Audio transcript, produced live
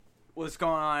What's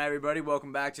going on, everybody?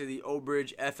 Welcome back to the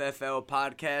Obridge FFL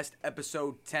podcast,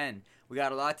 episode 10. We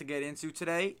got a lot to get into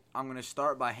today. I'm going to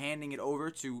start by handing it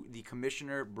over to the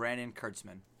commissioner, Brandon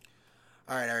Kurtzman.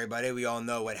 All right, everybody, we all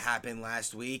know what happened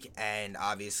last week, and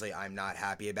obviously I'm not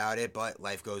happy about it, but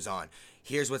life goes on.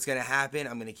 Here's what's going to happen.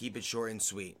 I'm going to keep it short and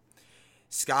sweet.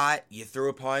 Scott, you threw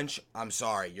a punch. I'm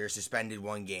sorry. You're suspended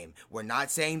one game. We're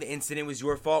not saying the incident was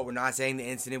your fault. We're not saying the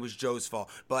incident was Joe's fault.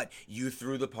 But you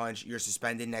threw the punch. You're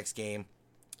suspended next game.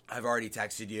 I've already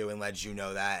texted you and let you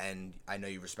know that, and I know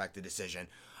you respect the decision.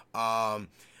 As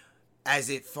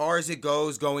far as it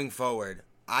goes going forward,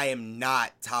 I am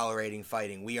not tolerating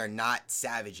fighting. We are not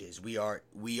savages. We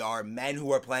are men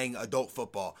who are playing adult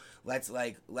football. Let's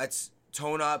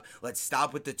tone up. Let's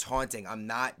stop with the taunting. I'm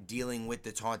not dealing with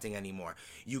the taunting anymore.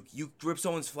 You grip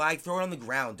someone's flag, throw it on the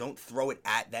ground. Don't throw it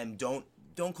at them. Don't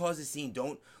cause a scene.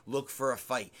 Don't look for a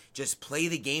fight. Just play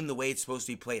the game the way it's supposed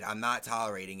to be played. I'm not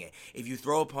tolerating it. If you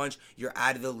throw a punch, you're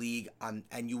out of the league, and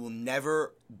you will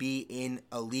never be in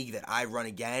a league that I run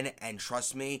again. And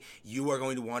trust me, you are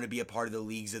going to want to be a part of the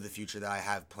leagues of the future that I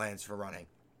have plans for running.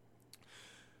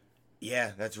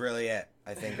 Yeah, that's really it.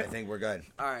 I think we're good.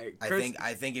 All right.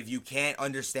 I think if you can't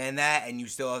understand that and you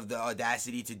still have the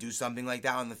audacity to do something like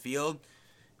that on the field,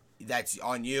 that's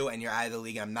on you and you're out of the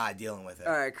league. I'm not dealing with it.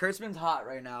 All right, Kurtzman's hot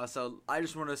right now, so I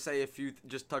just want to say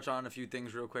just touch on a few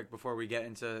things real quick before we get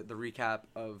into the recap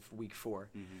of Week 4.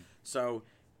 Mm-hmm. So,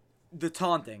 the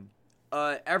taunting.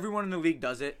 Everyone in the league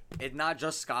does it. It's not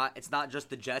just Scott. It's not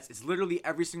just the Jets. It's literally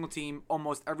every single team,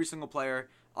 almost every single player.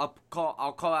 I'll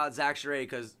call out Zach Charay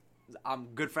because I'm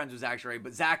good friends with Zach Charay,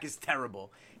 but Zach is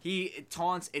terrible. He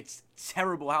taunts. It's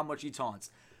terrible how much he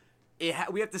taunts.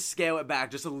 We have to scale it back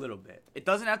just a little bit. It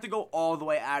doesn't have to go all the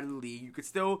way out of the league. You could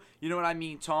still, you know what I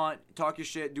mean, taunt, talk your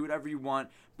shit, do whatever you want,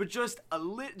 but just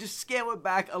scale it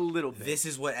back a little bit. This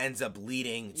is what ends up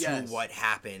leading to what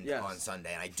happened on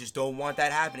Sunday, and I just don't want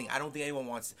that happening. I don't think anyone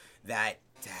wants that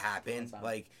to happen.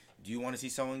 Like, do you want to see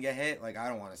someone get hit? Like, I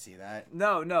don't want to see that.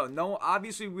 No.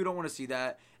 Obviously, we don't want to see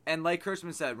that. And like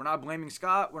Kurtzman said, we're not blaming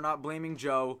Scott. We're not blaming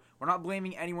Joe. We're not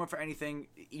blaming anyone for anything.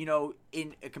 You know,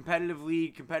 in a competitive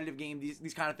league, competitive game,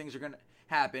 these kind of things are going to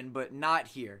happen, but not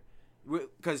here.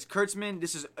 Because Kurtzman,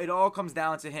 it all comes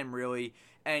down to him, really.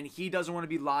 And he doesn't want to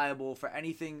be liable for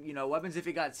anything, you know, what happens if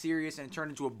it got serious and it turned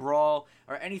into a brawl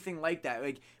or anything like that.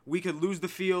 Like, we could lose the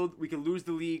field. We could lose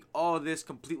the league. All of this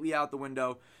completely out the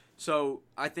window. So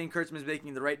I think Kurtzman's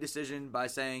making the right decision by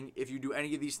saying if you do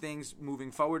any of these things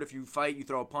moving forward, if you fight, you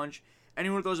throw a punch,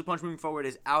 anyone who throws a punch moving forward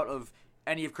is out of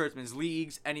any of Kurtzman's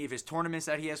leagues, any of his tournaments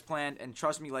that he has planned. And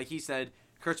trust me, like he said,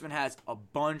 Kurtzman has a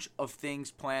bunch of things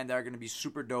planned that are going to be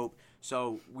super dope.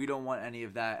 So we don't want any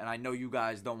of that, and I know you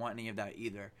guys don't want any of that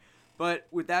either. But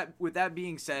with that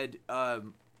being said,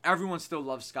 everyone still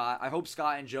loves Scott. I hope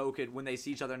Scott and Joe could, when they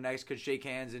see each other next, could shake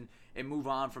hands and move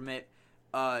on from it.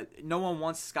 No one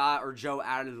wants Scott or Joe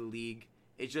out of the league.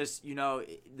 It's just, you know,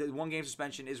 the one-game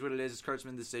suspension is what it is. It's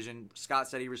Kurtzman's decision. Scott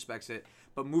said he respects it.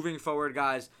 But moving forward,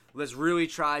 guys, let's really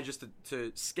try just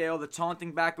to scale the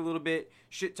taunting back a little bit,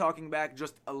 shit-talking back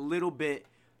just a little bit,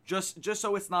 just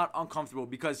so it's not uncomfortable.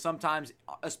 Because sometimes,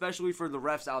 especially for the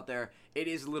refs out there, it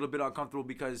is a little bit uncomfortable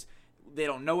because they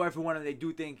don't know everyone, and they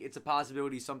do think it's a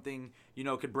possibility something, you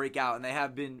know, could break out. And they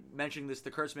have been mentioning this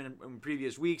to Kurtzman in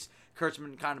previous weeks.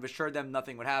 Kurtzman kind of assured them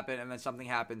nothing would happen, and then something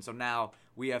happened. So now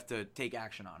we have to take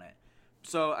action on it.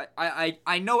 So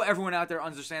I know everyone out there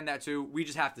understand that too. We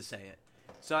just have to say it.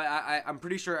 So I'm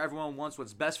pretty sure everyone wants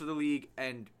what's best for the league,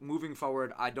 and moving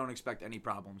forward, I don't expect any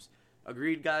problems.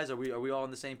 Agreed, guys? Are we all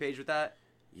on the same page with that?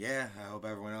 Yeah, I hope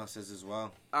everyone else is as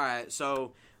well. All right,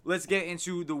 so let's get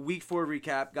into the Week 4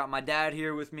 recap. Got my dad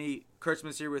here with me.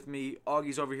 Kurtzman's here with me.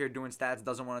 Augie's over here doing stats,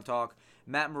 doesn't want to talk.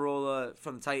 Matt Marola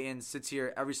from the Titans sits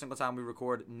here every single time we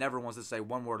record, never wants to say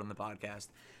one word on the podcast.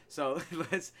 So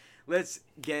let's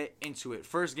get into it.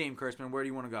 First game, Kurtzman, where do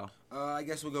you want to go? I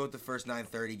guess we'll go with the first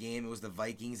 9:30 game. It was the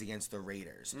Vikings against the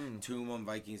Raiders. 2-1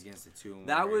 Vikings against the 2-1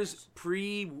 That Raiders.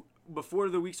 was before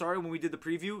the week started when we did the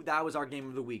preview. That was our game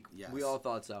of the week. Yes. We all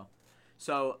thought so.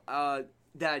 So,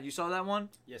 Dad, you saw that one?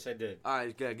 Yes, I did. All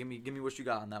right, good. Give me what you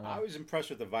got on that one. I was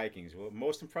impressed with the Vikings. What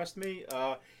most impressed me,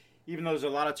 even though there's a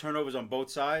lot of turnovers on both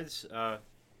sides, the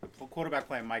quarterback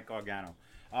playing Mike Gargano.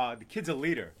 The kid's a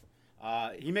leader.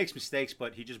 He makes mistakes,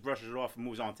 but he just brushes it off and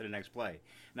moves on to the next play.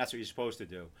 And that's what you're supposed to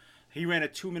do. He ran a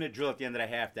 2-minute drill at the end of the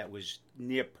half that was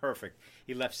near perfect.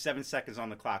 He left 7 seconds on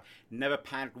the clock. Never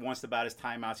panicked once about his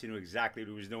timeouts. He knew exactly what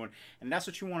he was doing. And that's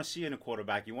what you want to see in a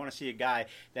quarterback. You want to see a guy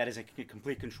that is in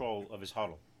complete control of his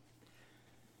huddle.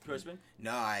 Kurtzman?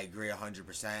 No, I agree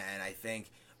 100%. And I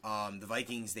think The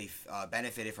Vikings, they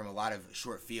benefited from a lot of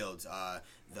short fields.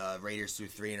 The Raiders threw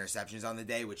 3 interceptions on the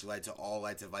day, which led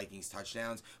to Vikings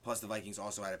touchdowns. Plus, the Vikings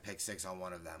also had a pick 6 on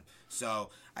one of them. So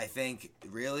I think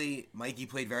really Mikey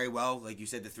played very well. Like you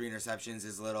said, the 3 interceptions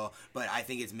is little, but I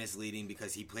think it's misleading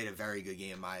because he played a very good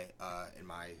game in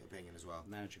my opinion as well.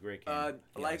 Managed a great game.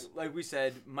 Like we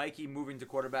said, Mikey moving to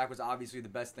quarterback was obviously the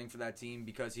best thing for that team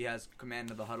because he has command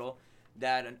of the huddle.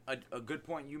 That a good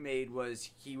point you made was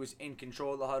he was in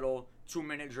control of the huddle,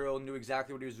 2-minute drill, knew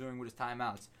exactly what he was doing with his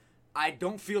timeouts. I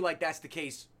don't feel like that's the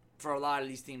case for a lot of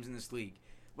these teams in this league.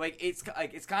 It's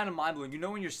kind of mind blowing. You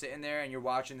know when you're sitting there and you're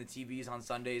watching the TVs on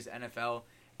Sundays, NFL,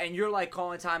 and you're like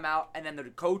calling timeout, and then the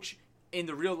coach in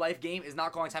the real life game is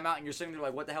not calling timeout, and you're sitting there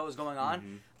like, what the hell is going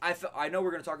on? Mm-hmm. I know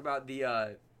we're gonna talk about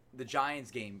the Giants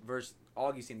game versus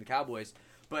Augie's team, the Cowboys.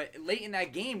 But late in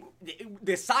that game,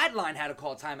 the sideline had to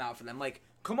call timeout for them. Like,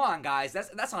 come on, guys,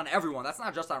 that's on everyone. That's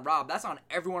not just on Rob. That's on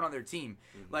everyone on their team.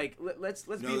 Mm-hmm. Like, let's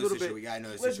be a little bit.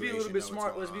 Let's be a little bit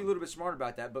smart. Let's be a little bit smart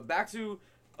about that. But back to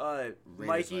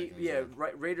Mikey,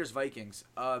 Raiders Vikings.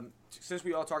 Since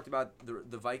we all talked about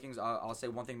the Vikings, I'll say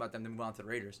one thing about them. Then move on to the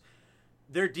Raiders.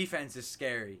 Their defense is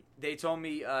scary. They told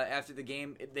me after the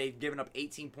game they've given up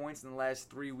 18 points in the last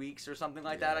 3 weeks or something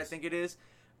like that. I think it is.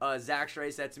 Zach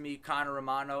Stray said to me, Connor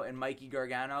Romano and Mikey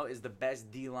Gargano is the best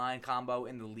D-line combo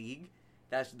in the league.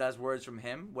 That's words from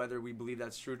him, whether we believe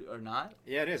that's true or not.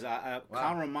 Yeah, it is.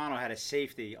 Connor Romano had a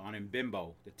safety on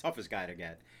Mbimbo, the toughest guy to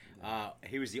get.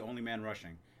 He was the only man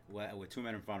rushing with 2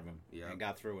 men in front of him and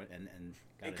got through it. And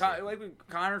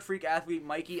Connor, freak athlete.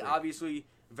 Mikey, obviously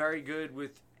very good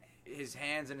with his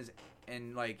hands and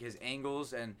his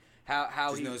angles and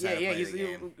how he's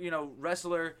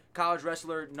wrestler, college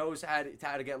wrestler, knows how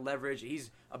to get leverage.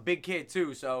 He's a big kid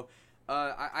too, so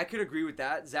I could agree with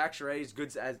that. Zach Stray is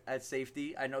good at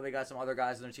safety. I know they got some other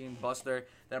guys on their team, Buster,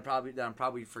 that I'm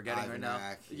probably forgetting right now.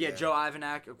 Yeah, Joe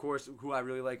Ivanak, of course, who I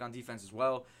really like on defense as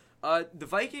well. The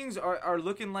Vikings are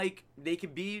looking like they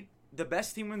could be the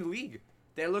best team in the league.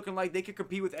 They're looking like they could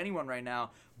compete with anyone right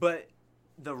now. But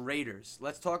the Raiders.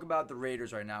 Let's talk about the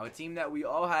Raiders right now. A team that we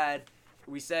all had.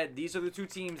 We said these are the 2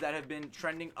 teams that have been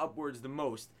trending upwards the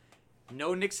most.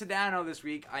 No Nick Sedano this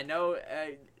week. I know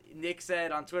Nick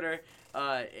said on Twitter,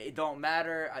 it don't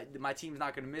matter. My team's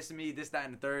not going to miss me, this, that,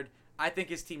 and the third. I think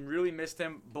his team really missed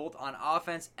him, both on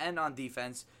offense and on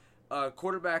defense.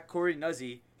 Quarterback Corey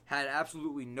Nuzzi had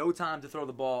absolutely no time to throw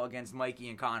the ball against Mikey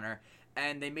and Connor,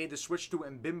 and they made the switch to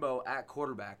Mbimbo at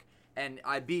quarterback. And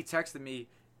IB texted me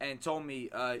and told me,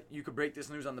 you could break this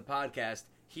news on the podcast.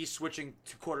 He's switching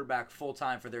to quarterback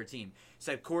full-time for their team.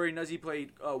 Said Corey Nuzzi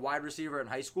played wide receiver in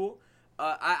high school.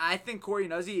 I think Corey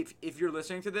Nuzzi, if you're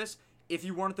listening to this, if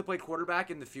you wanted to play quarterback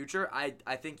in the future, I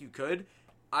think you could.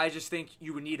 I just think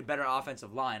you would need a better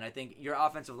offensive line. I think your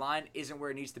offensive line isn't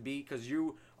where it needs to be because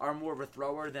you are more of a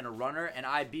thrower than a runner. And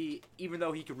IB, even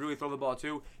though he could really throw the ball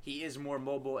too, he is more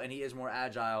mobile and he is more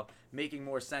agile, making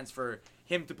more sense for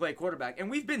him to play quarterback. And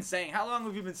we've been saying, how long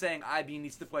have we been saying IB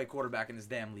needs to play quarterback in this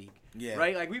damn league? Yeah.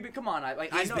 Right? Like, we've been, come on.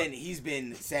 He's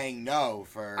been saying no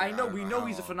for... I know, we know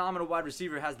he's a phenomenal wide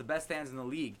receiver, has the best hands in the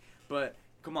league. But,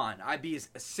 come on, IB is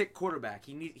a sick quarterback.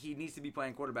 He needs to be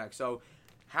playing quarterback. So...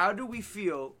 how do we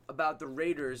feel about the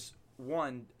Raiders?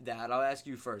 One, Dad, I'll ask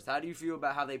you first. How do you feel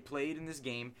about how they played in this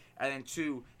game? And then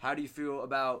 2, how do you feel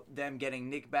about them getting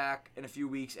Nick back in a few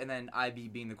weeks and then IB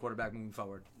being the quarterback moving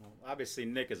forward? Well, obviously,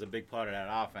 Nick is a big part of that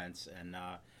offense. And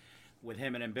with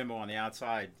him and Mbimbo on the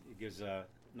outside, it gives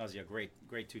Nuzzi a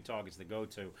great 2 targets to go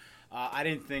to. I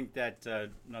didn't think that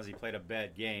Nuzzi played a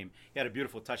bad game. He had a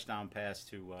beautiful touchdown pass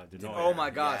to Denoy. Oh, my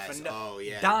gosh. Yes. Oh,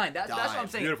 yeah. Dime. That's what I'm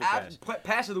saying. Beautiful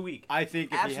pass of the week. I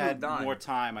think if he had more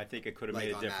time, I think it could have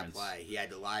made a difference. That play. He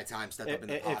had a lot of time step up in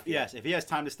the pocket. If he has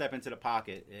time to step into the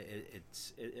pocket,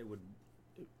 it would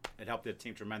help the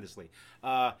team tremendously.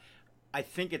 I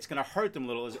think it's going to hurt them a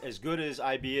little. As good as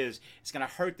IB is, it's going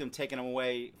to hurt them taking him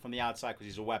away from the outside because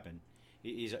he's a weapon.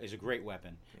 He's a great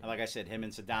weapon. And like I said, him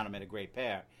and Sedano made a great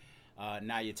pair.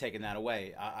 Now you're taking that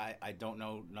away. I don't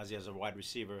know Nuzzi as a wide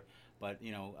receiver, but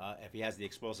if he has the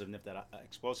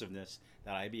explosiveness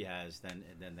that IB has, then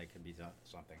they can be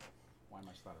something. Why am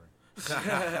I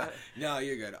stuttering? No,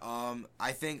 you're good.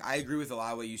 I agree with a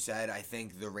lot of what you said. I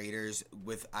think the Raiders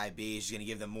with IB is going to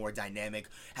give them more dynamic.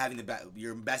 Having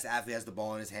your best athlete has the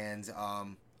ball in his hands.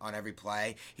 On every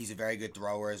play. He's a very good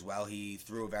thrower as well. He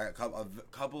threw a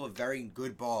couple of very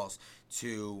good balls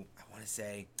to, I want to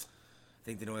say, I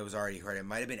think Denoy was already hurt. It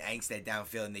might have been Angstead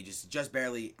downfield, and they just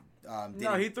barely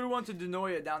No, he threw one to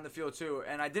Denoya down the field, too,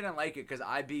 and I didn't like it because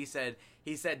IB said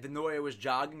Denoya was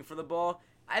jogging for the ball.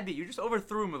 IB, you just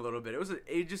overthrew him a little bit.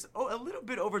 It just a little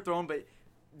bit overthrown, but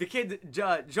the kid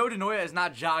Joe DeNoia is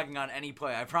not jogging on any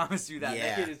play. I promise you that.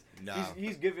 Yeah, That kid is. no.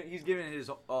 He's giving his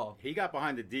all. He got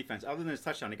behind the defense. Other than his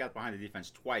touchdown, he got behind the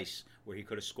defense twice where he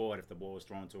could have scored if the ball was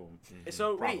thrown to him.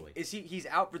 So Probably. wait, is he's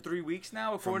out for 3 weeks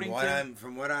now? According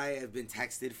From what I have been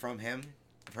texted from him,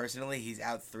 personally, he's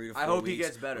out 3 to 4 I hope weeks. he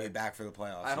gets better. He'll be back for the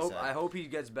playoffs. I hope he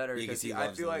gets better Because because he I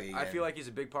loves feel the like league, I yeah. feel like he's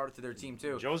a big part to their team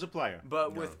too. Joe's a player.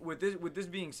 But No. with this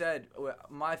being said,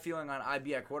 my feeling on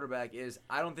IB at quarterback is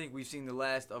I don't think we've seen the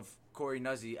last of Corey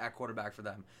Nuzzi at quarterback for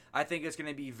them. I think it's going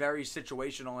to be very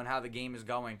situational in how the game is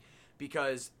going,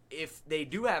 because if they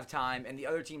do have time and the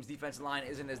other team's defensive line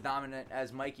isn't as dominant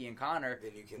as Mikey and Connor,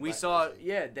 Then you can we let saw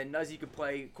Nuzzi. then Nuzzi could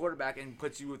play quarterback and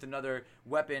puts you with another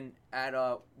weapon at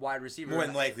wide receiver. More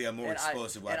than likely a more And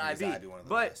explosive weapon and because IB one of the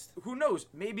But best. who knows?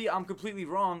 Maybe I'm completely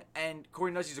wrong, and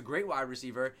Corey Nuzzi's a great wide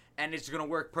receiver, and it's going to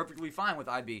work perfectly fine with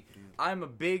IB. I'm a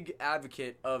big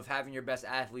advocate of having your best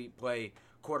athlete play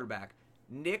quarterback.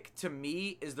 Nick, to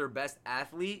me, is their best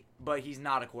athlete, but he's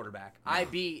not a quarterback.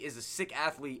 IB is a sick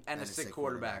athlete and a sick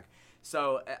quarterback.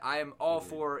 So I am all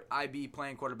for IB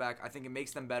playing quarterback. I think it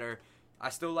makes them better.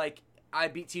 I still like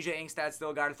IB. TJ Ingstad's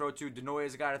still a guy to throw to. Denoy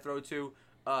is a guy to throw to.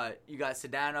 You got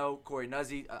Sedano, Corey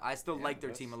Nuzzi. I still like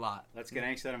their team a lot. Let's get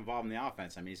Angstad involved in the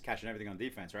offense. I mean, he's catching everything on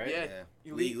defense, right? Yeah.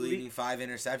 Yeah. League leading 5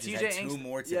 interceptions. Had 2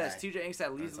 more today. Yes, TJ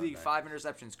Ingstad leads That's the league, not 5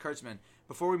 interceptions. Kurtzman.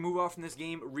 Before we move off from this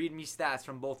game, read me stats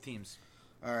from both teams.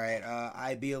 All right,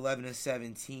 IB 11 to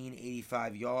 17,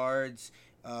 85 yards.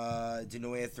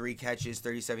 Denoya 3 catches,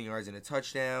 37 yards and a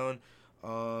touchdown.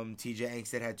 TJ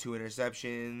Angstead had 2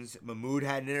 interceptions. Mahmoud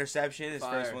had an interception, his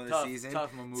Fire. first one of Tough, the season.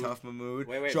 tough Mahmoud.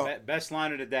 Wait. Best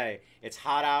line of the day. It's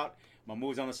hot out.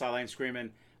 Mahmoud's on the sideline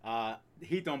screaming,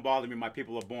 heat don't bother me. My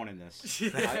people are born in this. I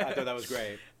thought that was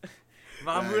great.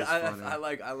 Mahmoud, That is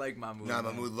funny. I like Mahmoud. No,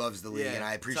 Mahmoud loves the league, Yeah, and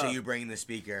I appreciate tough. you bringing the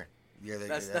speaker.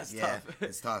 That's yeah, tough.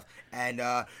 it's tough. And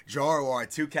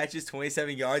Jarwar, 2 catches,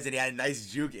 27 yards, and he had a nice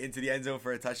juke into the end zone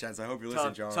for a touchdown. So I hope you're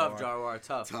listening, Jarwar. Tough, Jarwar,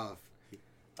 tough. Tough.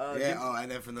 Give,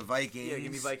 and then from the Vikings. yeah,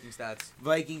 give me Viking stats.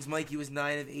 Vikings, Mikey was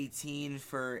 9 of 18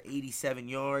 for 87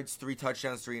 yards, 3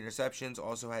 touchdowns, 3 interceptions.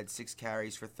 Also had 6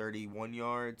 carries for 31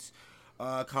 yards.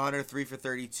 Connor, 3 for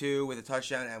 32 with a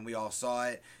touchdown, and we all saw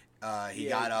it. He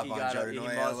got up on Joe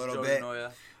DeNoia a little bit.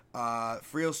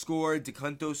 Friel scored.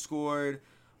 DeCunto scored.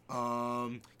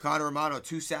 Connor Romano,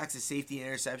 2 sacks, a safety, and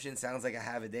interception. Sounds like I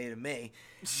have a day to me.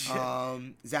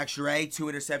 Zach Sherray, 2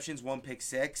 interceptions, 1 pick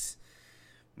 6.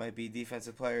 Might be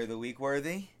defensive player of the week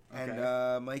worthy. Okay.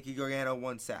 And Mikey Gargano,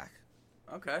 1 sack.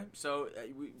 Okay, so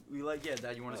we like,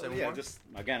 Dad, you want to say one Yeah, more? just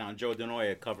again on Joe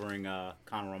DeNoia covering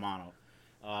Connor Romano.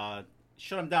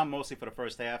 Shut him down mostly for the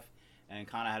first half, and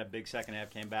Connor had a big second half.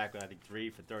 Came back with I think 3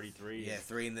 for 33. Yeah,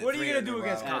 3 in the. What are you 3 gonna in a do row.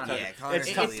 against Connor? Yeah, Connor's It's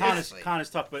the tough. lead athlete. Connor's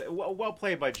tough, but well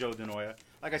played by Joe DeNoia.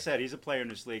 Like I said, he's a player in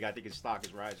this league. I think his stock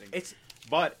is rising.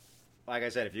 But like I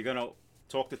said, if you're gonna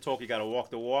talk the talk, you got to walk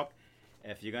the walk.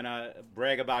 If you're gonna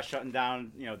brag about shutting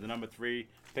down, the number 3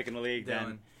 pick in the league,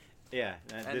 then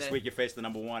this week you face the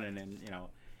number 1, and then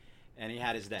and he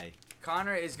had his day.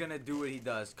 Connor is going to do what he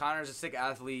does. Connor's a sick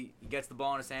athlete. He gets the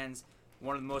ball in his hands.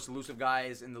 One of the most elusive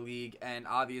guys in the league. And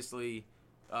obviously,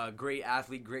 great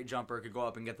athlete, great jumper. Could go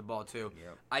up and get the ball, too.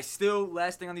 Yep.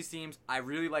 Last thing on these teams, I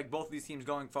really like both of these teams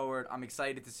going forward. I'm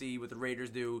excited to see what the Raiders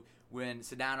do when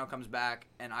Sedano comes back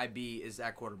and IB is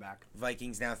at quarterback.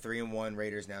 Vikings now 3-1.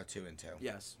 Raiders now 2-2.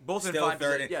 Yes. Both Still in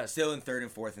third. yes. Still in 3rd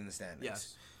and 4th in the standings.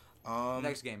 Yes.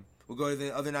 Next game. We'll go to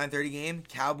the other 9:30 game,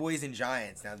 Cowboys and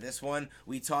Giants. Now this one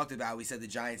we talked about. We said the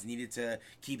Giants needed to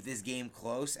keep this game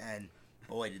close, and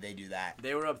boy, did they do that.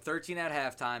 They were up 13 at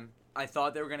halftime. I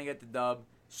thought they were going to get the dub.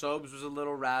 Sobes was a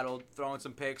little rattled, throwing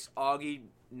some picks. Augie,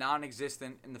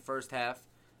 non-existent in the first half.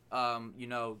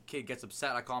 Kid gets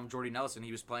upset. I call him Jordy Nelson.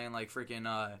 He was playing like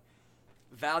freaking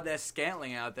Valdez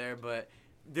Scantling out there, but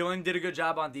Dylan did a good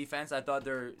job on defense. I thought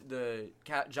the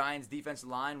Giants' defensive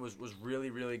line was really,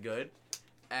 really good.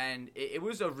 And it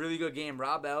was a really good game.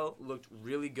 Rob L looked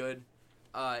really good.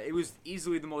 It was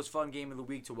easily the most fun game of the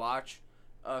week to watch.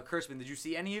 Kurtzman, did you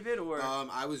see any of it? Or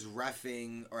I was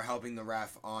reffing or helping the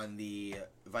ref on the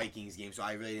Vikings game, so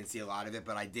I really didn't see a lot of it,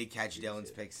 but I did catch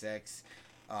Dylan's pick 6.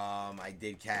 I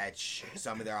did catch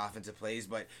some of their offensive plays,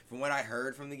 but from what I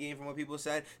heard from the game, from what people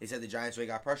said, they said the Giants really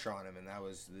got pressure on him, and that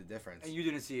was the difference. And you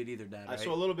didn't see it either, Dad, right? I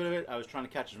saw a little bit of it. I was trying to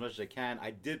catch as much as I can.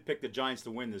 I did pick the Giants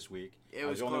to win this week. It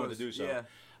was the only one to close, do so. yeah.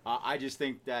 I just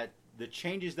think that the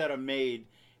changes that are made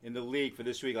in the league for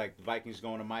this week, like the Vikings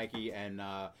going to Mikey and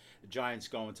the Giants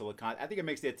going to LeConte, I think it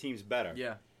makes their teams better.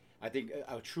 Yeah. I think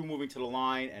a true moving to the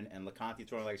line and LeConte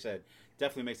throwing, like I said,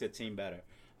 definitely makes their team better.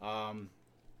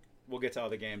 we'll get to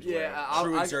other games. Yeah, later.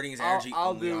 True exerting his energy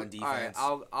only on defense.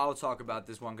 All right, I'll talk about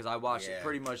this one because I watched Yeah.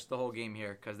 pretty much the whole game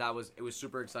here because it was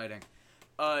super exciting.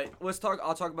 I'll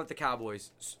talk about the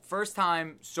Cowboys. First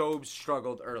time Sobes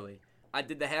struggled early. I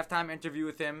did the halftime interview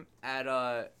with him at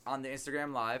on the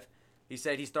Instagram Live. He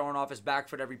said he's throwing off his back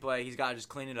foot every play. He's got to just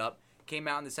clean it up. Came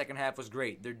out in the second half, was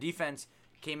great. Their defense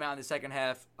came out in the second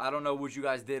half. I don't know what you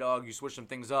guys did, Og. You switched some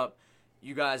things up.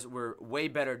 You guys were way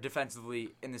better defensively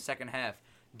in the second half.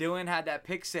 Dylan had that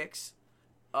pick six.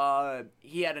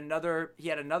 He had another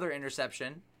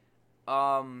interception.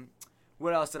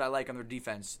 What else did I like on their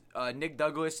defense? Nick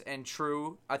Douglas and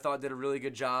True, I thought, did a really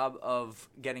good job of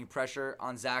getting pressure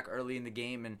on Zach early in the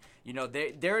game, and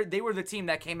they were the team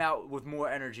that came out with more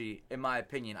energy, in my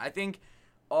opinion. I think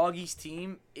Augie's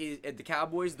team is at the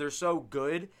Cowboys. They're so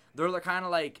good. They're kind of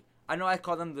like, I know I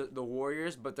call them the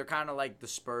Warriors, but they're kind of like the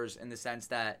Spurs in the sense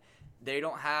that they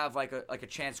don't have like a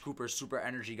Chance Cooper super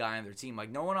energy guy on their team. Like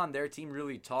no one on their team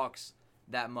really talks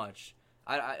that much.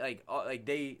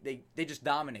 They just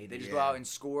dominate. They just go out and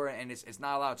score, and it's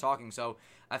not a lot of talking. So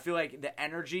I feel like the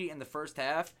energy in the first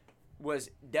half was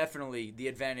definitely the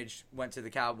advantage went to the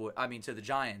to the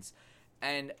Giants.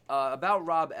 And about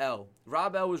Rob L.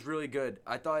 Rob L was really good.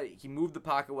 I thought he moved the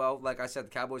pocket well. Like I said, the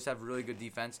Cowboys have a really good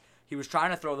defense. He was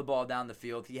trying to throw the ball down the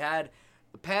field. He had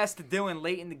a pass to Dylan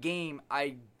late in the game.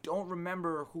 I don't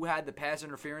remember who had the pass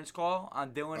interference call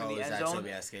on Dylan in the end zone.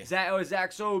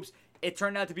 Zach Sobes. It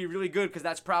turned out to be really good because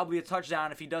that's probably a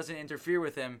touchdown if he doesn't interfere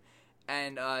with him.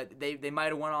 And they might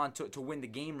have went on to win the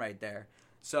game right there.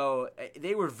 So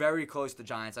they were very close to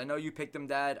Giants. I know you picked them,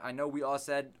 Dad. I know we all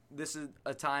said this is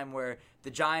a time where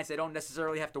the Giants, they don't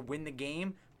necessarily have to win the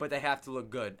game, but they have to look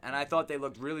good. And I thought they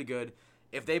looked really good.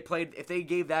 If they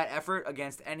gave that effort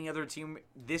against any other team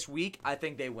this week, I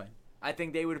think they win. I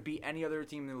think they would beat any other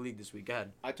team in the league this week. Go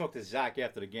ahead. I talked to Zach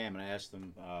after the game, and I asked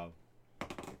him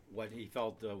what he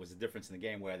felt was the difference in the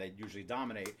game where they usually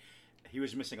dominate. He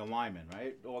was missing a lineman,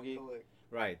 right, Augie?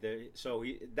 Right. So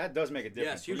that does make a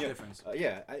difference. Yes, huge difference.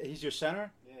 He's your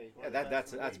center. Yeah,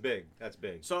 that's big. That's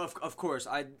big. So of course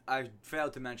I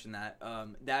failed to mention that.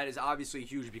 That is obviously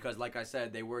huge because, like I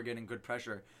said, they were getting good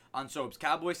pressure on Sobes.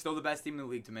 Cowboys still the best team in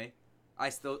the league to me. I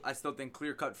still think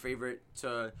clear-cut favorite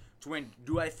to win.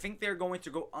 Do I think they're going to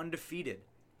go undefeated?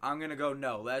 I'm gonna go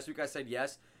no. Last week I said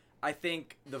yes. I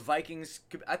think the Vikings.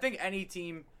 I think any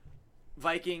team,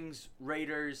 Vikings,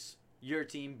 Raiders, your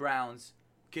team, Browns,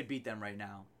 could beat them right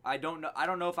now. I don't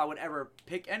know if I would ever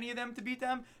pick any of them to beat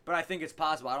them, but I think it's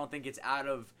possible. I don't think it's out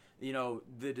of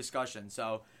the discussion.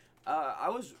 So,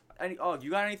 you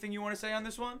got anything you want to say on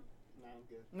this one?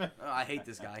 No, I'm good. I hate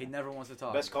this guy. He never wants to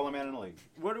talk. Best color man in the league.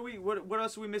 What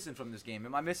else are we missing from this game?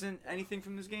 Am I missing anything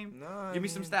from this game? No. Give me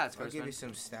some stats, I'll Chris. give you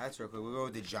some stats real quick. We'll go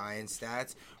with the Giants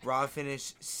stats. Rob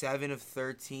finished 7 of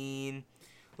 13.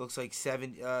 Looks like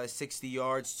 60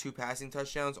 yards, 2 passing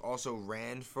touchdowns. Also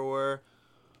ran for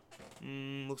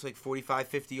looks like 45,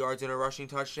 50 yards and a rushing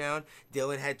touchdown.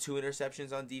 Dylan had 2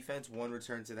 interceptions on defense, 1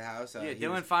 return to the house.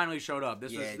 Dylan finally showed up.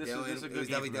 This was a Dylan, good it was game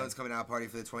definitely for him. Dylan's coming out party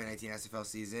for the 2019 SFL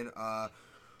season.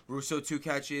 Russo 2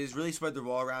 catches, really spread the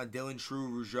ball around. Dylan,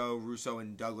 True, Rougeau, Russo,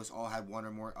 and Douglas all had 1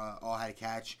 or more, all had a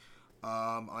catch.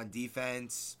 On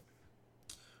defense,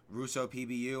 Russo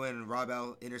PBU and Rob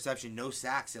L interception, no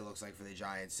sacks it looks like for the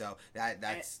Giants. So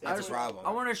that's a problem.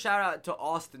 I want to shout out to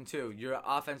Austin too, your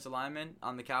offensive lineman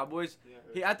on the Cowboys.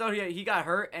 Yeah, I thought he got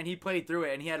hurt and he played through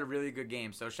it and he had a really good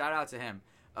game. So shout out to him.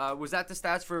 Was that the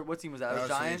stats for what team was that? That was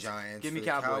Giants. for the Giants. Give me For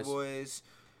the Cowboys.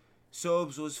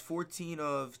 Sobes was 14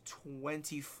 of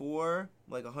 24,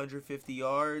 like 150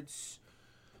 yards.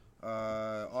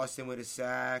 Austin with a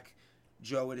sack,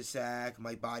 Joe with a sack,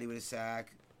 Mike Body with a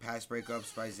sack. Pass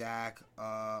breakups by Zach.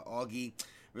 Augie,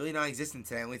 really non-existent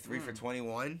today. Only 3 for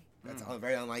 21. That's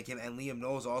very unlike him. And Liam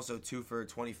Knowles also 2 for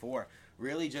 24.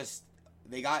 Really just,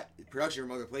 they got production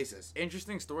from other places.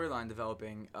 Interesting storyline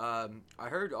developing. I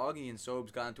heard Augie and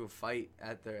Sobes got into a fight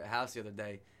at their house the other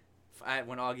day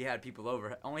when Augie had people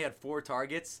over. Only had 4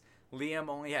 targets. Liam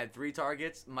only had 3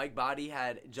 targets. Mike Body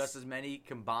had just as many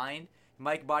combined.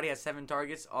 Mike Body has 7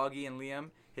 targets. Augie and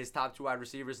Liam, his top 2 wide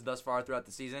receivers thus far throughout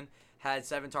the season, had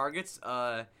 7 targets.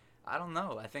 I don't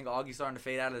know. I think Augie's starting to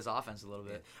fade out of his offense a little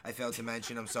bit. I failed to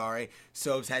mention, I'm sorry,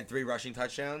 Sobes had 3 rushing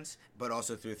touchdowns, but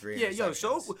also threw 3 interceptions. Yeah,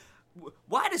 so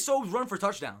why does Sobes run for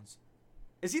touchdowns?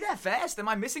 Is he that fast? Am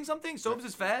I missing something? Sobes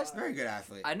is fast? Very good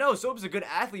athlete. I know Sobes is a good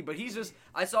athlete, but he's just.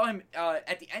 I saw him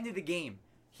at the end of the game.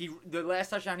 The last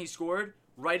touchdown he scored,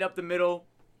 right up the middle,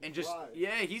 and just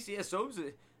Right. Sobes.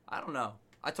 I don't know.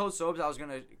 I told Sobes I was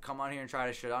gonna come on here and try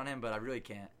to shit on him, but I really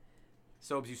can't.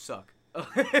 Sobes, you suck.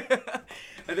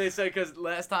 And they said because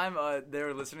last time they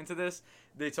were listening to this,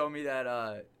 they told me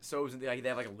that Sobes they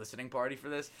have like a listening party for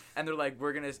this, and they're like,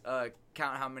 we're gonna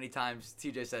count how many times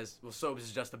TJ says, "Well, Sobes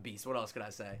is just a beast." What else could I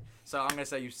say? So I'm gonna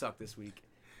say you suck this week.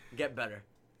 Get better.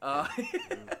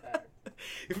 Augie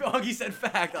said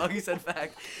fact. Augie said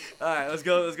fact. All right, let's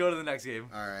go. Let's go to the next game.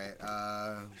 All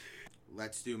right.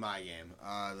 Let's do my game.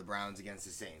 The Browns against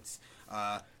the Saints.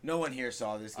 No one here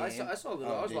saw this game. I saw a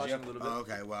little. I was did watching you? a little bit. Oh,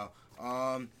 okay. Well,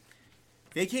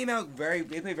 they came out They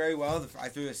played very well. I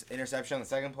threw this interception on the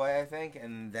second play, I think,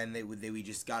 and then we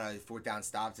just got a fourth down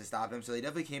stop to stop them. So they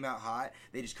definitely came out hot.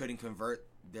 They just couldn't convert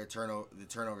the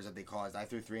turnovers that they caused. I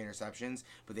threw 3 interceptions,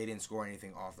 but they didn't score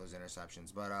anything off those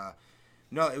interceptions. But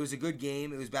no, it was a good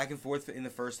game. It was back and forth in the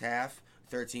first half,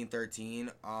 13-13,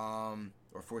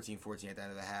 or 14-14 at the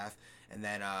end of the half, and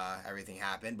then everything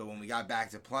happened. But when we got back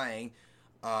to playing,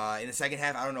 in the second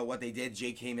half, I don't know what they did.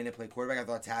 Jake came in and played quarterback. I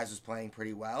thought Taz was playing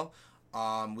pretty well.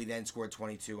 We then scored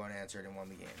 22 unanswered and won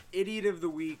the game. Idiot of the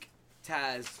week,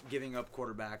 Taz giving up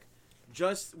quarterback.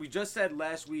 We just said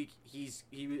last week he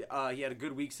had a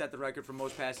good week, set the record for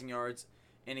most passing yards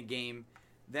in a game.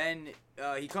 Then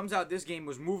he comes out this game,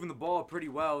 was moving the ball pretty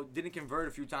well, didn't convert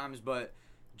a few times, but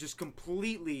just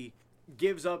completely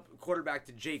gives up quarterback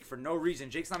to Jake for no reason.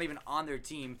 Jake's not even on their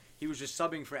team. He was just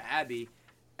subbing for Abby.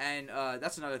 And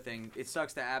that's another thing. It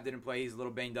sucks that Ab didn't play. He's a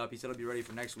little banged up. He said he'll be ready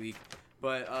for next week.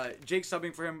 But Jake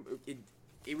subbing for him, it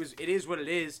is what it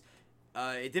is.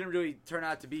 It didn't really turn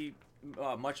out to be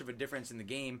much of a difference in the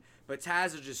game. But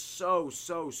Taz is just so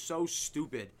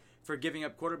stupid for giving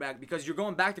up quarterback because you're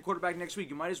going back to quarterback next week.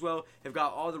 You might as well have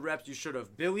got all the reps you should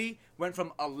have. Billy went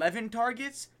from 11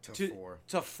 targets to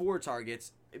 4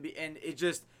 targets, and it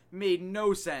just made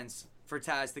no sense for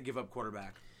Taz to give up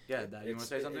quarterback. Yeah, Dad, you want to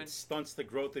say something? It stunts the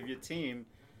growth of your team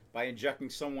by injecting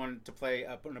someone to play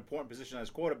an important position as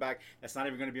quarterback that's not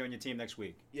even going to be on your team next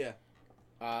week. Yeah.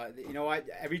 You know what?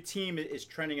 Every team is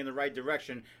trending in the right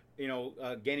direction,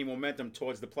 gaining momentum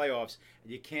towards the playoffs.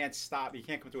 You can't stop. You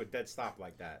can't come to a dead stop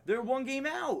like that. They're one game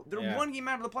out. They're one game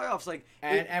out of the playoffs.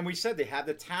 And we said they have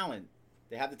the talent.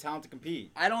 They have the talent to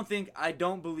compete. I don't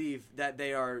believe that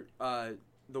they are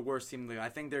the worst team in the league. I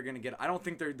think they're going to get. I don't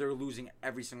think they're losing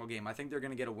every single game. I think they're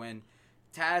going to get a win.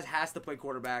 Taz has to play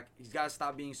quarterback. He's got to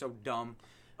stop being so dumb.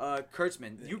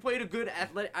 Kurtzman, you played a good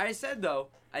athletic.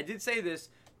 I did say this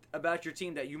about your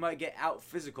team that you might get out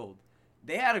physicaled.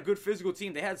 They had a good physical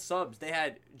team. They had subs. They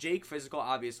had Jake physical,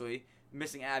 obviously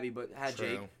missing Abby, but had True.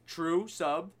 Jake. True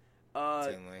subbed.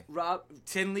 Tinley. Rob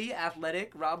Tinley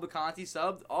athletic. Rob Baconti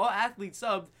subbed. All athletes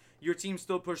subbed. Your team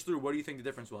still pushed through. What do you think the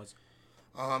difference was?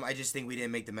 I just think we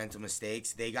didn't make the mental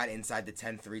mistakes. They got inside the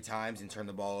 10 3 times and turned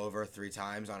the ball over 3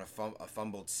 times on a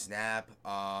fumbled snap,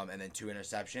 and then 2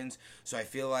 interceptions. So I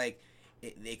feel like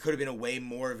it could have been a way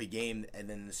more of a game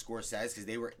than the score says because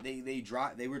they were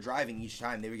driving each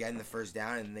time. They were getting the first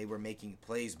down and they were making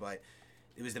plays, but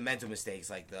it was the mental mistakes.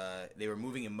 Like they were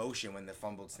moving in motion when the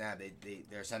fumbled snap.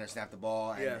 Their center snapped the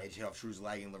ball and it hit off Shrew's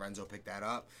leg and Lorenzo picked that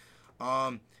up.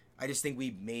 I just think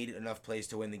we made enough plays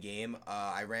to win the game.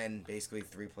 I ran basically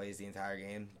 3 plays the entire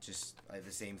game, just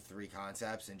the same 3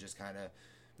 concepts, and just kind of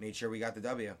made sure we got the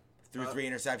W. Threw 3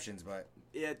 interceptions, but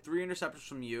yeah, 3 interceptions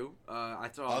from you. I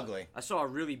saw a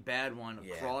really bad one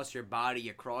across your body,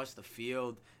 across the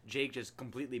field. Jake just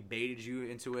completely baited you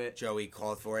into it. Joey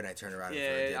called for it, and I turned around.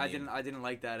 Yeah, I didn't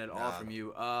like that at all from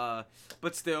you.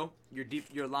 But still,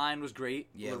 your line was great.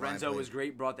 Yeah, Lorenzo was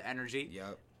great, brought the energy.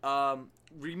 Yep.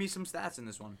 Read me some stats in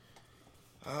this one.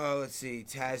 Let's see.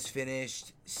 Taz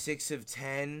finished 6 of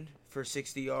 10 for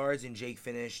 60 yards, and Jake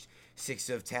finished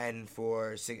 6 of 10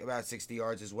 for about 60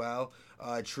 yards as well.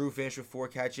 True finished with 4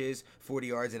 catches, 40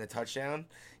 yards, and a touchdown.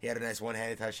 He had a nice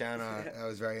one-handed touchdown. I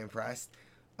was very impressed.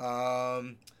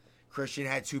 Christian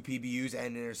had 2 PBUs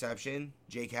and an interception.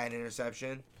 Jake had an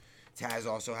interception. Taz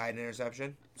also had an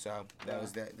interception. So that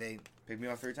was that. They picked me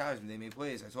off 3 times and they made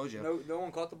plays. I told you. No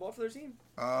one caught the ball for their team.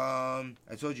 I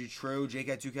told you. True. Jake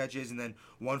had 2 catches, and then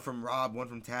 1 from Rob, 1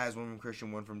 from Taz, 1 from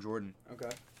Christian, 1 from Jordan. Okay.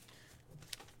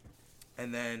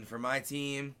 And then for my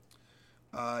team,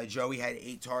 Joey had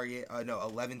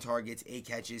 11 targets, 8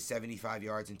 catches, 75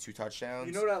 yards, and 2 touchdowns.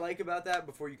 You know what I like about that?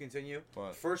 Before you continue,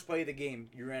 What? First play of the game,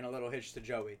 you ran a little hitch to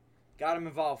Joey. Got him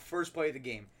involved. First play of the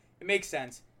game. It makes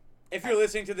sense. If you're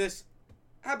listening to this,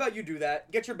 how about you do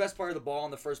that? Get your best player of the ball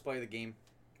on the first play of the game.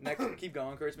 Next, keep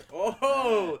going, Kurtzman.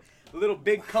 Oh, a little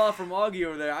big call from Augie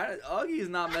over there. Augie is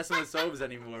not messing with Sobes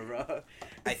anymore, bro.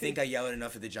 I think I yelled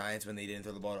enough at the Giants when they didn't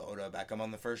throw the ball to Odell Beckham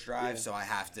on the first drive, so I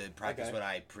have to practice what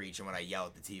I preach and what I yell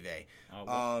at the TV.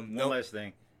 One last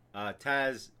thing.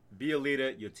 Taz, be a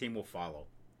leader. Your team will follow.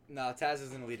 No, Taz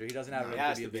isn't a leader. He doesn't have He it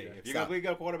has to to be be. a leader. If you're going to be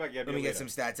a quarterback, you have to Let be me a get some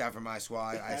leader. stats out from my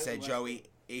squad. I said Joey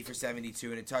 8 for 72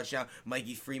 and a touchdown.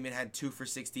 Mikey Freeman had 2 for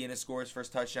 60 and a score, his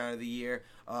first touchdown of the year.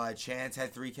 Chance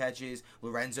had 3 catches.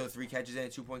 Lorenzo 3 catches and a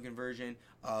 2-point conversion.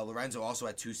 Lorenzo also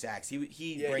had 2 sacks. He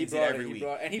brings it every week.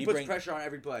 And he puts pressure on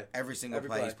every play. Every single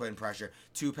play, he's putting pressure.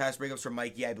 2 pass breakups for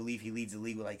Mikey. I believe he leads the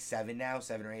league with like 7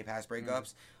 or 8 pass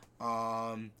breakups.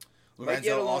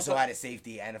 Lorenzo also had a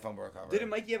safety and a fumble recovery. Didn't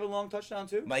Mikey have a long touchdown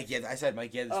too? Mikey had his first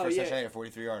touchdown, he had a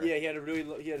 43-yarder. Yeah, he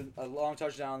had a long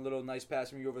touchdown, little nice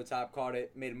pass from you over the top, caught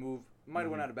it, made a move, might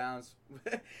have went out of bounds,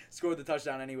 scored the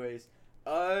touchdown anyways.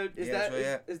 Is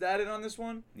that it on this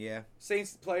one? Yeah.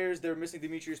 Saints players, they're missing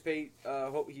Demetrius Pate.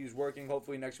 Hope he was working.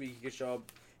 Hopefully next week he could show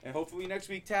up, and hopefully next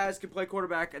week Taz can play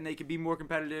quarterback and they can be more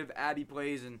competitive. Abby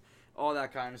plays and all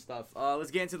that kind of stuff.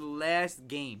 Let's get into the last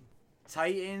game.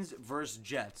 Titans versus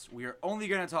Jets. We are only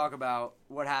going to talk about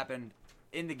what happened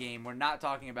in the game. We're not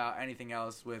talking about anything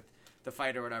else with the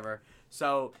fight or whatever.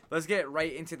 So let's get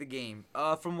right into the game.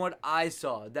 From what I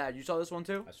saw, Dad, you saw this one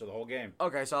too? I saw the whole game.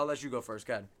 Okay, so I'll let you go first.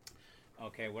 Go ahead.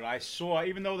 Okay, what I saw,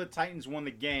 even though the Titans won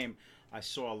the game, I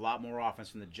saw a lot more offense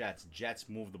from the Jets. Jets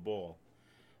moved the ball.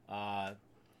 I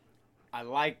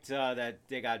liked that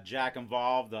they got Jack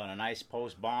involved on a nice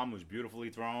post bomb. It was beautifully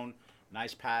thrown.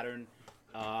 Nice pattern.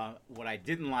 What I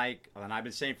didn't like, and I've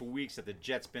been saying for weeks that the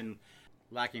Jets been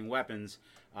lacking weapons,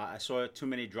 I saw too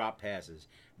many drop passes.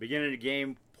 Beginning of the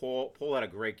game, Paul had a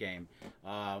great game.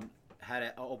 Had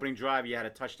an opening drive, he had a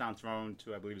touchdown thrown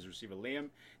to, I believe, his receiver Liam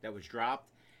that was dropped.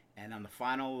 And on the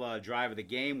final drive of the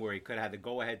game, where he could have had the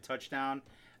go-ahead touchdown,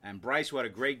 and Bryce, who had a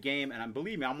great game, and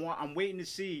believe me, I'm waiting to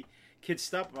see kids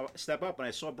step up. And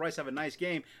I saw Bryce have a nice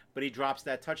game, but he drops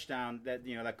that touchdown that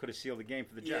that could have sealed the game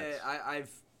for the Jets. Yeah,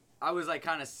 I was like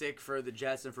kind of sick for the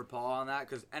Jets and for Paul on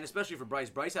that, and especially for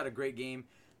Bryce. Bryce had a great game,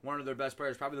 one of their best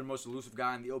players, probably the most elusive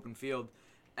guy in the open field,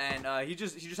 and he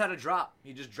just had a drop.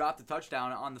 He just dropped the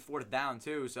touchdown on the 4th down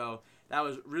too, so that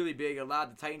was really big. It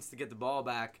allowed the Titans to get the ball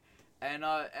back. And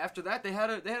after that, they had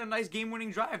a nice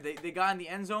game-winning drive. They got in the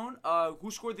end zone.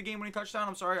 Who scored the game-winning touchdown?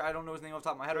 I'm sorry, I don't know his name off the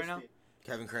top of my head right now.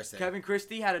 Kevin Christie. Kevin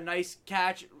Christie had a nice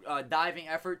catch, diving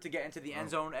effort to get into the end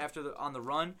zone on the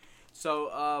run.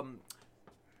 So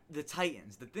the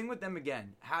Titans, the thing with them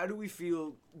again, how do we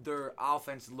feel their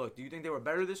offense looked? Do you think they were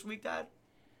better this week, Dad?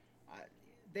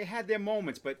 They had their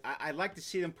moments, but I like to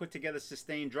see them put together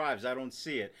sustained drives. I don't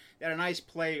see it. They had a nice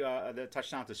play, the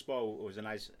touchdown to Spo. It was a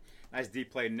nice deep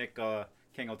play. Nick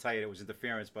King will tell you it was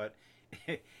interference, but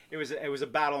it was a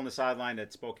battle on the sideline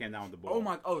that Spo came down with the ball.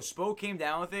 Spo came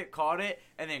down with it, caught it,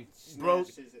 and then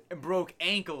broke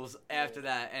ankles after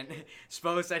that. And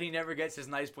Spo said he never gets his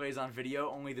nice plays on video,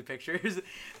 only the pictures.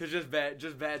 It's just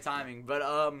bad timing. But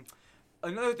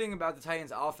another thing about the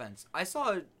Titans offense, I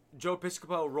saw Joe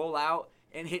Piscopo roll out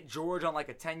and hit George on like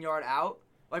a 10-yard out.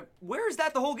 Like, where is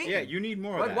that the whole game? Yeah, you need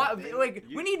more of that.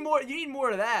 We need more. You need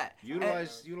more of that.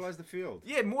 Utilize the field.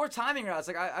 Yeah, more timing routes.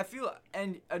 Like I feel,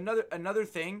 and another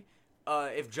thing,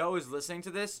 if Joe is listening to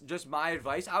this, just my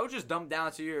advice, I would just dump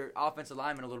down to your offensive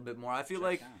lineman a little bit more. I feel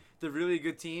like the really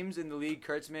good teams in the league,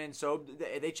 Kurtzman, so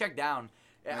they check down.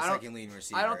 Second leading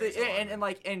receiver. I don't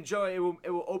think, and Joe, it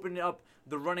will open up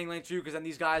the running lane too, because then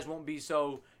these guys won't be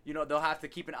so, they'll have to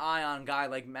keep an eye on a guy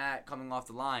like Matt coming off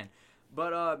the line.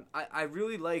 But I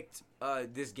really liked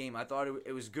this game. I thought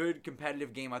it was good,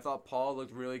 competitive game. I thought Paul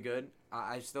looked really good.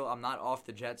 I'm not off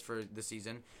the Jets for the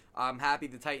season. I'm happy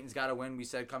the Titans got a win. We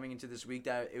said coming into this week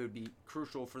that it would be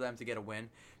crucial for them to get a win.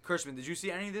 Kurtzman, did you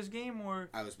see any of this game, or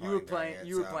I was you were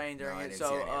playing during it?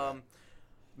 So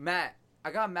Matt,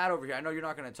 I got Matt over here. I know you're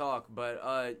not going to talk,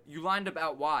 but you lined up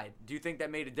out wide. Do you think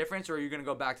that made a difference, or are you going to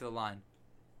go back to the line?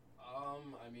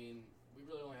 I mean, we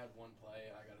really only had one play.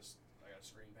 I got a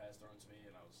screen pass thrown to me,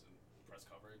 and I was in press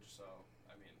coverage. So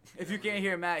I mean, if you can't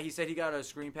hear Matt, he said he got a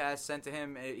screen pass sent to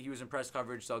him. He was in press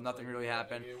coverage, so nothing really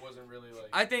happened. I mean, it wasn't really like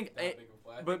I think that big of a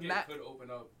play. I but think Matt it could open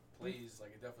up plays.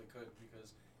 Like it definitely could,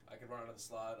 because I could run out of the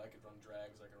slot. I could run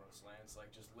drags. I could run slants.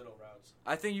 Like just little routes.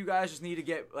 I think you guys just need to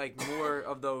get like more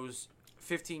of those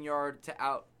 15-yard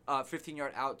out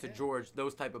to George,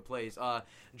 those type of plays.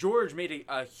 George made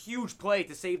a huge play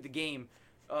to save the game.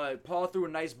 Paul threw a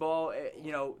nice ball,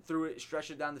 threw it,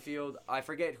 stretched it down the field. I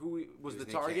forget who was the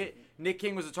target. Nick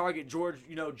King was the target. George,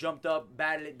 jumped up,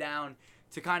 batted it down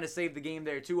to kind of save the game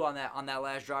there too on that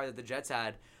last drive that the Jets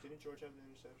had. Didn't George have an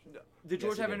interception? Did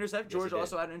George have an interception? Yes, George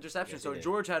also had an interception. Yes, so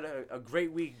George had a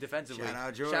great week defensively. Shout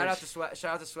out George. Shout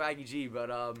out to Swaggy G.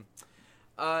 But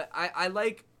I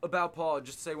like about Paul,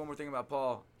 just to say one more thing about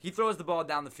Paul. He throws the ball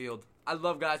down the field. I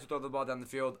love guys who throw the ball down the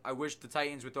field. I wish the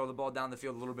Titans would throw the ball down the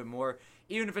field a little bit more.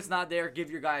 Even if it's not there, give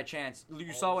your guy a chance.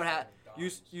 You saw what happened.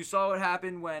 You saw what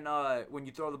happened when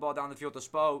you throw the ball down the field to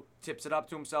Spo, tips it up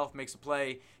to himself, makes a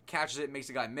play, catches it, makes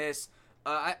the guy miss.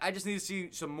 I just need to see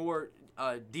some more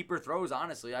deeper throws.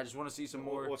 Honestly, I just want to see some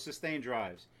more. Or sustained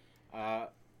drives.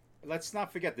 Let's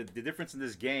not forget that the difference in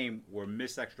this game were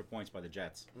missed extra points by the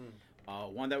Jets.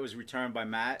 One that was returned by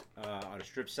Matt on a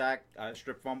strip sack,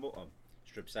 strip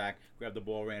grabbed the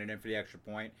ball, ran it in for the extra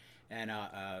point, and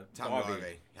Tom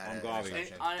Garvey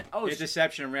Garvey.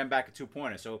 Interception and ran back a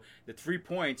 2-pointer. So the 3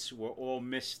 points were all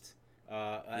missed.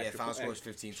 Final score was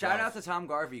 15-12. Shout out to Tom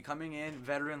Garvey coming in,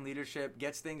 veteran leadership,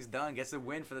 gets things done, gets a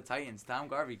win for the Titans. Tom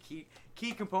Garvey,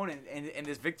 key component in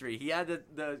this victory. He had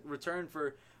the return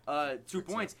for 2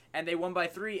 points, and they won by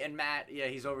 3. And Matt,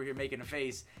 he's over here making a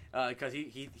face because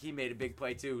he made a big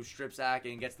play too, strip sack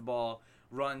and gets the ball,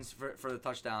 runs for the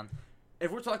touchdown. If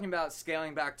we're talking about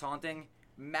scaling back taunting,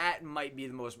 Matt might be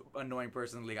the most annoying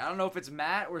person in the league. I don't know if it's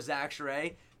Matt or Zach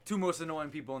Sheree, two most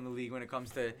annoying people in the league when it comes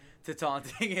to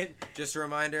taunting it. Just a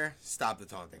reminder, stop the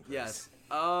taunting, please. Yes.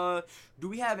 Do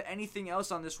we have anything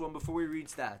else on this one before we read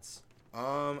stats?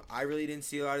 I really didn't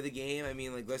see a lot of the game. I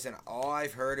mean, listen, all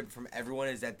I've heard from everyone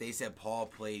is that they said Paul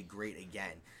played great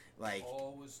again.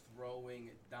 Paul was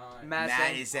throwing dimes.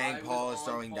 Matt is saying Paul is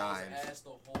throwing Paul's dimes. ass the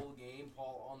whole game.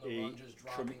 Paul on the run just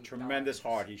dropping Tremendous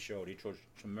dimes. heart he showed. He showed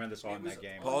tremendous heart in that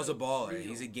game. Paul's a baller.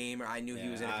 He's a gamer. I knew he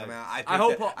was going to come out.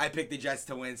 I picked the Jets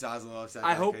to win, so I was a little upset.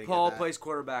 I hope Paul plays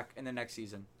quarterback in the next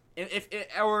season,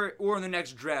 or in the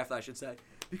next draft, I should say.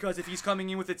 Because if he's coming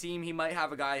in with a team, he might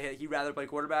have a guy he'd rather play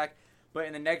quarterback. But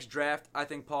in the next draft, I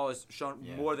think Paul has shown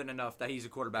more than enough that he's a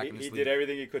quarterback in this league. He did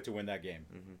everything he could to win that game.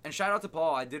 Mm-hmm. And shout out to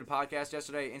Paul. I did a podcast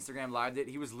yesterday. Instagram lived it.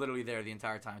 He was literally there the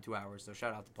entire time, 2 hours. So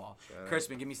shout out to Paul.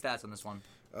 Kurtzman, give me stats on this one.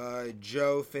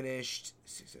 Joe finished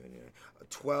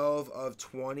 12 of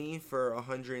 20 for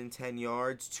 110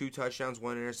 yards, 2 touchdowns,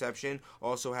 1 interception.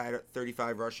 Also had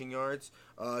 35 rushing yards.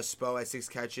 Spo had 6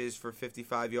 catches for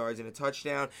 55 yards and a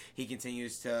touchdown. He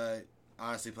continues to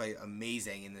honestly play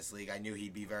amazing in this league. I knew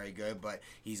he'd be very good, but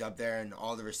he's up there in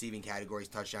all the receiving categories: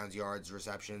 touchdowns, yards,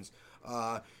 receptions.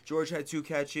 George had 2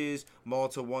 catches,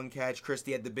 Malta 1 catch.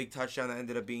 Christie had the big touchdown that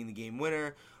ended up being the game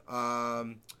winner.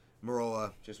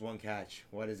 Marola, just 1 catch.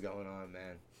 What is going on,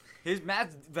 man?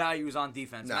 Matt's value is on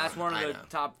defense. No, Matt's one of the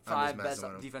top 5 just best messing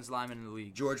with him. defensive linemen in the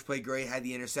league. George played great, had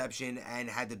the interception, and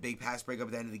had the big pass breakup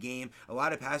at the end of the game. A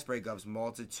lot of pass breakups.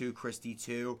 Malta 2, Christie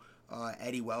 2.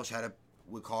 Eddie Welsh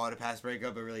would call it a pass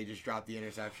breakup, but really just dropped the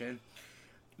interception.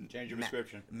 Change your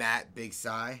prescription. Matt, big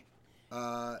sigh.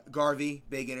 Garvey,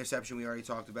 big interception we already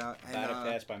talked about. And, Batted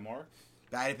pass by Moore.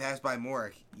 Batted pass by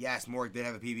Morick. Yes, Morick did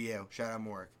have a PBO. Shout out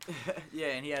Morick. Yeah,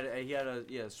 and he had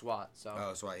a SWAT. So.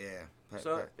 Oh, SWAT, yeah.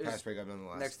 Pass breakup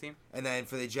nonetheless. Next team. And then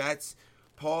for the Jets,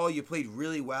 Paul, you played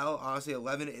really well. Honestly,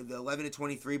 11 to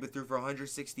 23, but threw for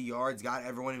 160 yards. Got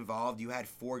everyone involved. You had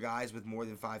 4 guys with more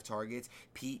than 5 targets.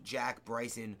 Pete, Jack,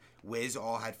 Bryce, and Wiz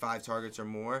all had 5 targets or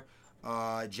more.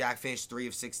 Jack finished 3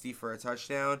 of 60 for a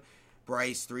touchdown.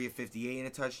 Bryce 3 of 58 and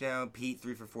a touchdown. Pete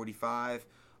 3 for 45.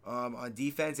 On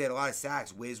defense, they had a lot of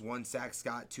sacks. Wiz 1 sack.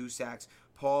 Scott 2 sacks.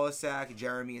 Paul a sack.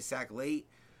 Jeremy a sack late.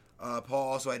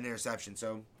 Paul also had an interception.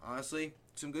 So honestly,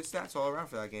 some good stats all around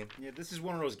for that game. Yeah, this is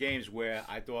one of those games where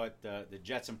I thought the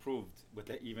Jets improved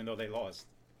even though they lost.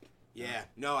 Yeah,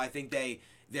 no, I think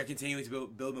they're continuing to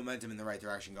build momentum in the right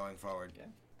direction going forward. Yeah.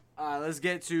 Let's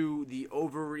get to the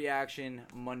overreaction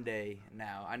Monday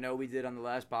now. I know we did on the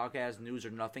last podcast news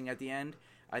or nothing at the end.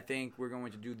 I think we're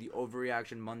going to do the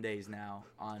overreaction Mondays now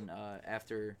on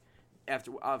after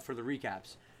for the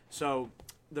recaps. So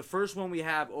the first one we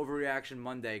have overreaction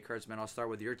Monday, Kurtzman. I'll start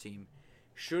with your team.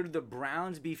 Should the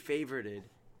Browns be favorited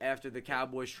after the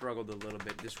Cowboys struggled a little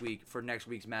bit this week for next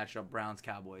week's matchup,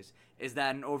 Browns-Cowboys? Is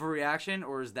that an overreaction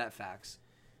or is that facts?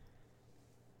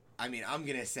 I mean, I'm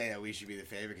going to say that we should be the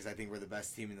favorite because I think we're the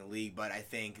best team in the league, but I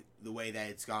think the way that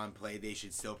it's gone played, they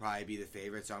should still probably be the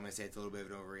favorite, so I'm going to say it's a little bit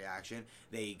of an overreaction.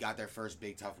 They got their first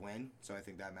big, tough win, so I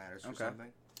think that matters for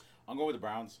something. I'm going with the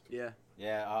Browns. Yeah.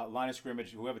 Yeah, line of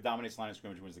scrimmage, whoever dominates line of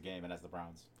scrimmage wins the game, and that's the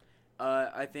Browns.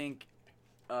 I think,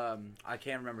 I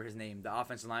can't remember his name, the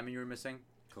offensive lineman you were missing.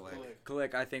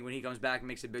 Kalik, I think when he comes back,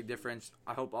 makes a big difference.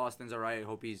 I hope Austin's all right. I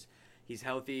hope he's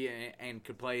healthy and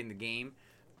could play in the game.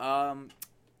 I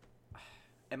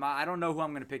don't know who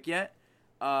I'm going to pick yet.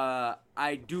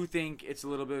 I do think it's a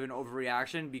little bit of an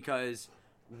overreaction because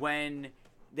when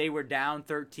they were down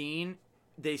 13,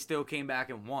 they still came back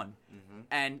and won. Mm-hmm.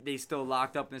 And they still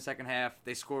locked up in the second half.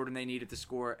 They scored when they needed to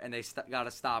score, and they got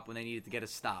a stop when they needed to get a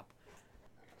stop.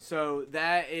 So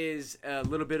that is a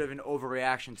little bit of an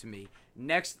overreaction to me.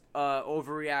 Next,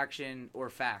 overreaction or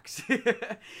facts.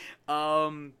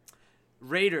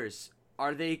 Raiders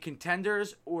Are they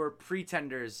contenders or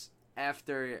pretenders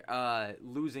after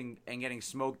losing and getting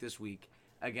smoked this week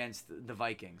against the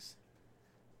Vikings?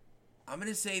 I'm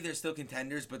going to say they're still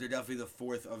contenders, but they're definitely the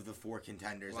fourth of the four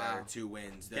contenders that Wow. are 2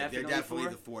 wins. They're Definitely definitely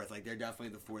fourth? the fourth. Like, they're definitely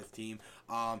the fourth team.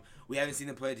 We haven't seen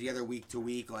them play together week to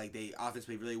week. Like, they offense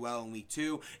played really well in week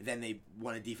 2. Then they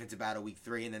won a defensive battle week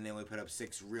 3, and then they only put up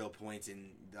 6 real points in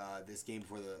this game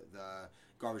before the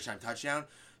garbage time touchdown.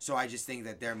 So I just think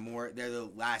that they're the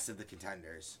last of the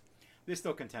contenders. They're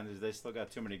still contenders. They still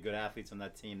got too many good athletes on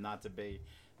that team not to be.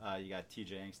 You got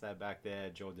TJ Angstad back there,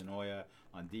 Joe DeNoia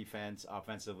on defense.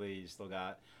 Offensively, you still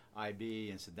got IB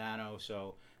and Sedano.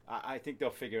 So I think they'll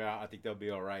figure out. I think they'll be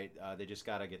all right. They just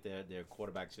got to get their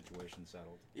quarterback situation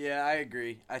settled. Yeah, I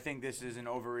agree. I think this is an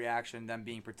overreaction, them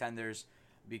being pretenders,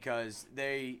 because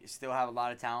they still have a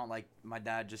lot of talent, like my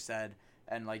dad just said,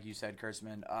 and like you said,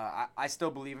 Kurtzman. I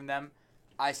still believe in them.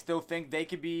 I still think they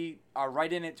could be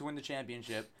right in it to win the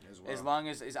championship as long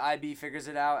as IB figures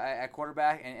it out at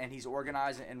quarterback and he's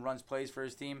organized and runs plays for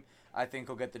his team. I think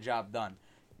he'll get the job done.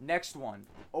 Next one,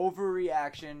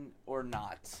 overreaction or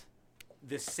not?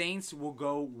 The Saints will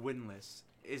go winless.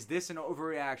 Is this an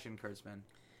overreaction, Kurtzman?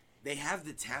 They have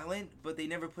the talent, but they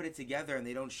never put it together, and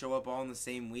they don't show up all in the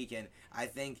same weekend. I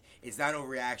think it's not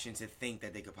overreaction to think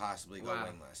that they could possibly go Wow.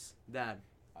 winless. Dad.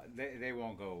 They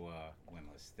won't go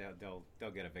winless.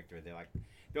 They'll get a victory.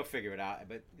 They'll figure it out.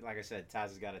 But like I said, Taz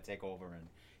has got to take over and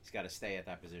he's got to stay at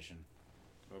that position.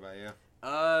 What about you?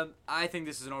 I think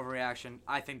this is an overreaction.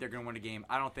 I think they're gonna win a game.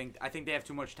 I think they have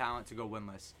too much talent to go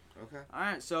winless. Okay. All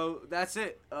right, so that's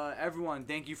it. Everyone,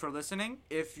 thank you for listening.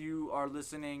 If you are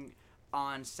listening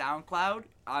on SoundCloud,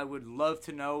 I would love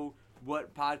to know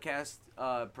what podcast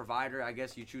provider I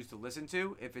guess you choose to listen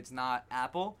to. If it's not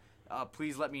Apple,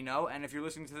 please let me know. And if you're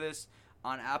listening to this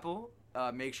on Apple,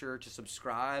 make sure to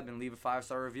subscribe and leave a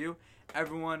 5-star review.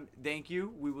 Everyone, thank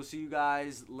you. We will see you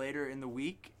guys later in the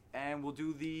week, and we'll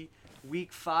do the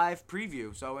Week 5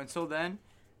 preview. So until then,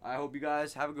 I hope you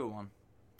guys have a good one.